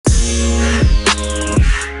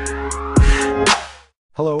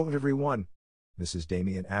Hello everyone. This is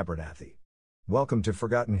Damian Abernathy. Welcome to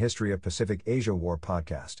Forgotten History of Pacific-Asia War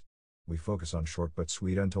podcast. We focus on short but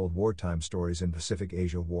sweet untold wartime stories in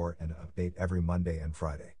Pacific-Asia War and update every Monday and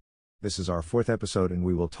Friday. This is our fourth episode and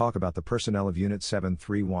we will talk about the personnel of Unit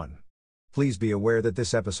 731. Please be aware that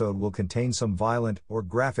this episode will contain some violent or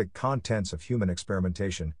graphic contents of human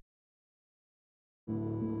experimentation.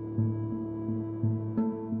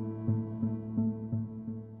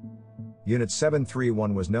 Unit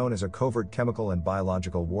 731 was known as a covert chemical and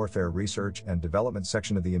biological warfare research and development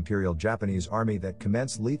section of the Imperial Japanese Army that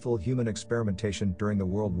commenced lethal human experimentation during the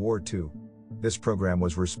World War II. This program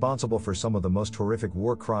was responsible for some of the most horrific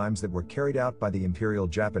war crimes that were carried out by the Imperial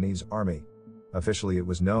Japanese Army. Officially it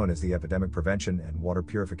was known as the Epidemic Prevention and Water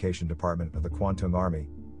Purification Department of the Kwantung Army.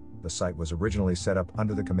 The site was originally set up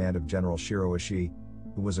under the command of General Shiro Ishii,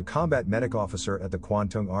 who was a combat medic officer at the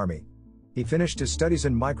Kwantung Army. He finished his studies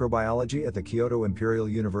in microbiology at the Kyoto Imperial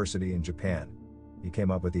University in Japan. He came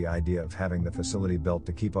up with the idea of having the facility built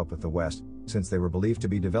to keep up with the West, since they were believed to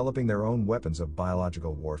be developing their own weapons of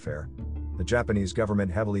biological warfare. The Japanese government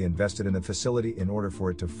heavily invested in the facility in order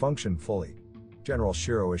for it to function fully. General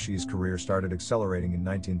Shiro Ishii's career started accelerating in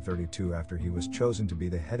 1932 after he was chosen to be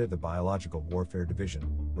the head of the Biological Warfare Division,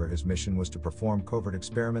 where his mission was to perform covert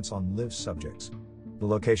experiments on live subjects. The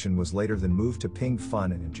location was later then moved to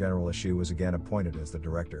Pingfun and General Ishii was again appointed as the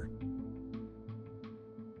director.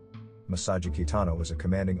 Masaji Kitano was a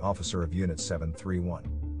commanding officer of Unit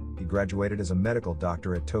 731. He graduated as a medical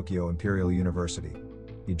doctor at Tokyo Imperial University.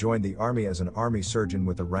 He joined the army as an army surgeon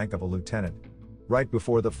with the rank of a lieutenant. Right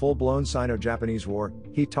before the full-blown Sino-Japanese War,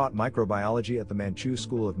 he taught microbiology at the Manchu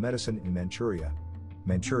School of Medicine in Manchuria.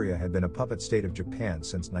 Manchuria had been a puppet state of Japan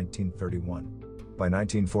since 1931. By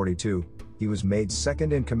 1942, he was made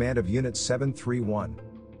second in command of Unit 731.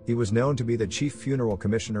 He was known to be the chief funeral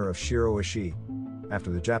commissioner of Shiro Ishii. After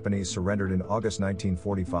the Japanese surrendered in August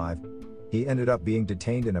 1945, he ended up being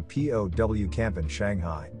detained in a POW camp in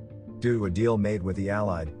Shanghai. Due to a deal made with the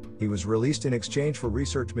Allied, he was released in exchange for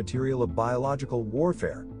research material of biological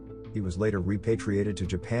warfare. He was later repatriated to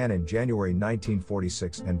Japan in January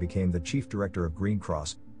 1946 and became the chief director of Green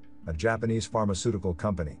Cross, a Japanese pharmaceutical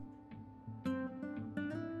company.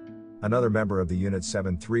 Another member of the Unit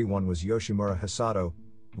 731 was Yoshimura Hisato,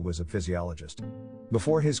 who was a physiologist.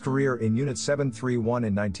 Before his career in Unit 731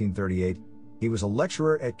 in 1938, he was a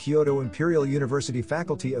lecturer at Kyoto Imperial University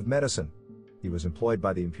Faculty of Medicine. He was employed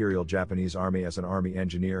by the Imperial Japanese Army as an army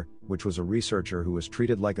engineer, which was a researcher who was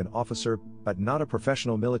treated like an officer, but not a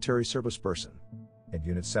professional military service person. At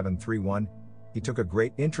Unit 731, he took a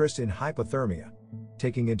great interest in hypothermia.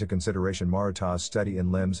 Taking into consideration Maruta's study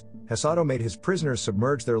in limbs, Hisato made his prisoners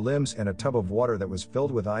submerge their limbs in a tub of water that was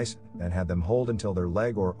filled with ice, and had them hold until their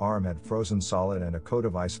leg or arm had frozen solid and a coat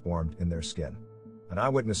of ice formed in their skin. An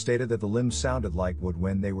eyewitness stated that the limbs sounded like wood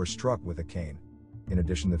when they were struck with a cane. In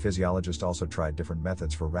addition, the physiologist also tried different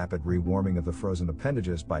methods for rapid rewarming of the frozen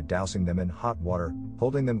appendages by dousing them in hot water,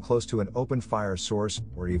 holding them close to an open fire source,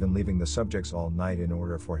 or even leaving the subjects all night in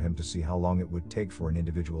order for him to see how long it would take for an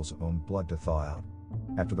individual's own blood to thaw out.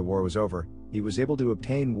 After the war was over, he was able to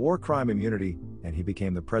obtain war crime immunity, and he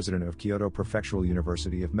became the president of Kyoto Prefectural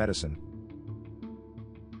University of Medicine.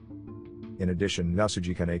 In addition,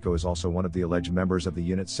 Yasuji Kaneko is also one of the alleged members of the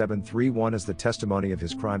Unit 731, as the testimony of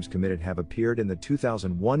his crimes committed have appeared in the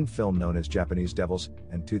 2001 film known as Japanese Devils,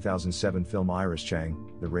 and 2007 film Iris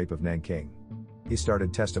Chang, The Rape of Nanking. He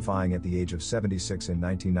started testifying at the age of 76 in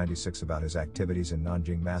 1996 about his activities in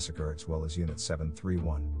Nanjing Massacre as well as Unit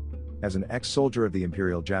 731. As an ex-soldier of the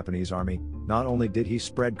Imperial Japanese Army, not only did he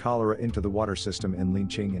spread cholera into the water system in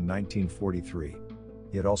Linqing in 1943,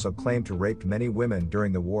 he had also claimed to raped many women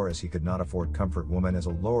during the war as he could not afford comfort women as a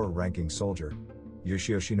lower-ranking soldier.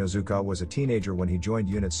 Yoshio Shinozuka was a teenager when he joined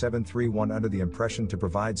Unit 731 under the impression to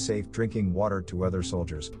provide safe drinking water to other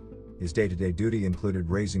soldiers. His day-to-day duty included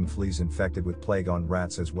raising fleas infected with plague on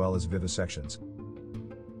rats as well as vivisections.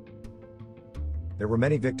 There were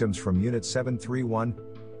many victims from Unit 731,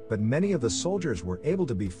 but many of the soldiers were able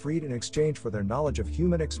to be freed in exchange for their knowledge of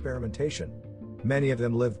human experimentation. Many of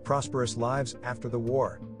them lived prosperous lives after the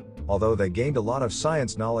war. Although they gained a lot of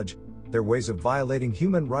science knowledge, their ways of violating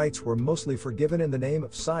human rights were mostly forgiven in the name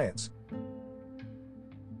of science.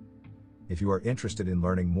 If you are interested in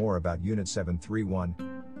learning more about Unit 731,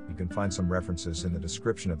 you can find some references in the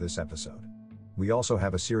description of this episode. We also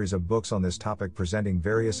have a series of books on this topic presenting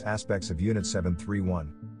various aspects of Unit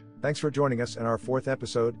 731. Thanks for joining us in our fourth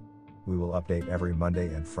episode. We will update every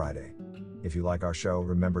Monday and Friday. If you like our show,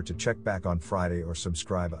 remember to check back on Friday or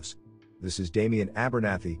subscribe us. This is Damian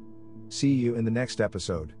Abernathy. See you in the next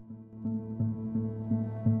episode.